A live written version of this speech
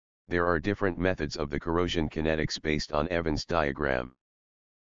There are different methods of the corrosion kinetics based on Evans diagram.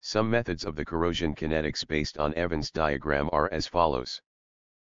 Some methods of the corrosion kinetics based on Evans diagram are as follows.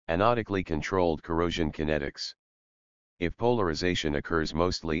 Analytically controlled corrosion kinetics. If polarization occurs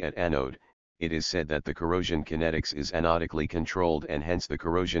mostly at anode, it is said that the corrosion kinetics is analytically controlled and hence the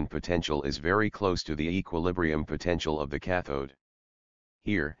corrosion potential is very close to the equilibrium potential of the cathode.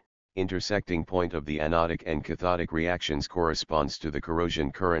 Here, intersecting point of the anodic and cathodic reactions corresponds to the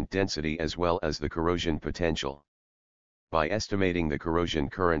corrosion current density as well as the corrosion potential. By estimating the corrosion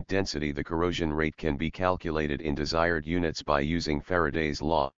current density, the corrosion rate can be calculated in desired units by using Faraday's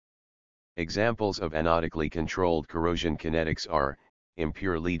law. Examples of analytically controlled corrosion kinetics are,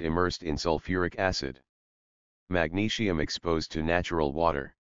 impure lead immersed in sulfuric acid, magnesium exposed to natural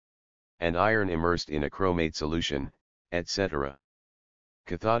water, and iron immersed in a chromate solution, etc.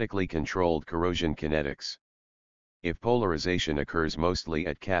 Cathodically controlled corrosion kinetics. If polarization occurs mostly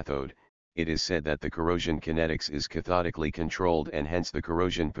at cathode, it is said that the corrosion kinetics is cathodically controlled and hence the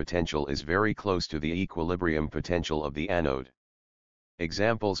corrosion potential is very close to the equilibrium potential of the anode.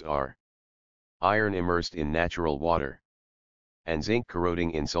 Examples are iron immersed in natural water, and zinc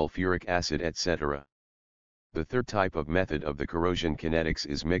corroding in sulfuric acid, etc. The third type of method of the corrosion kinetics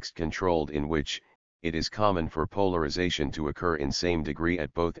is mixed controlled, in which it is common for polarization to occur in same degree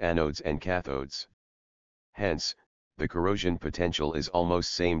at both anodes and cathodes. Hence, the corrosion potential is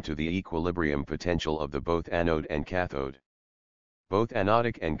almost same to the equilibrium potential of the both anode and cathode. Both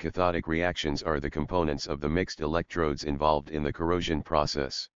anodic and cathodic reactions are the components of the mixed electrodes involved in the corrosion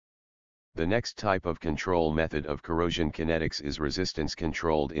process. The next type of control method of corrosion kinetics is resistance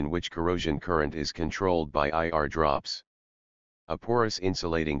controlled, in which corrosion current is controlled by IR drops. A porous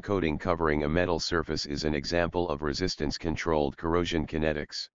insulating coating covering a metal surface is an example of resistance controlled corrosion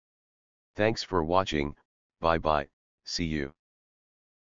kinetics. Thanks for watching, bye bye, see you.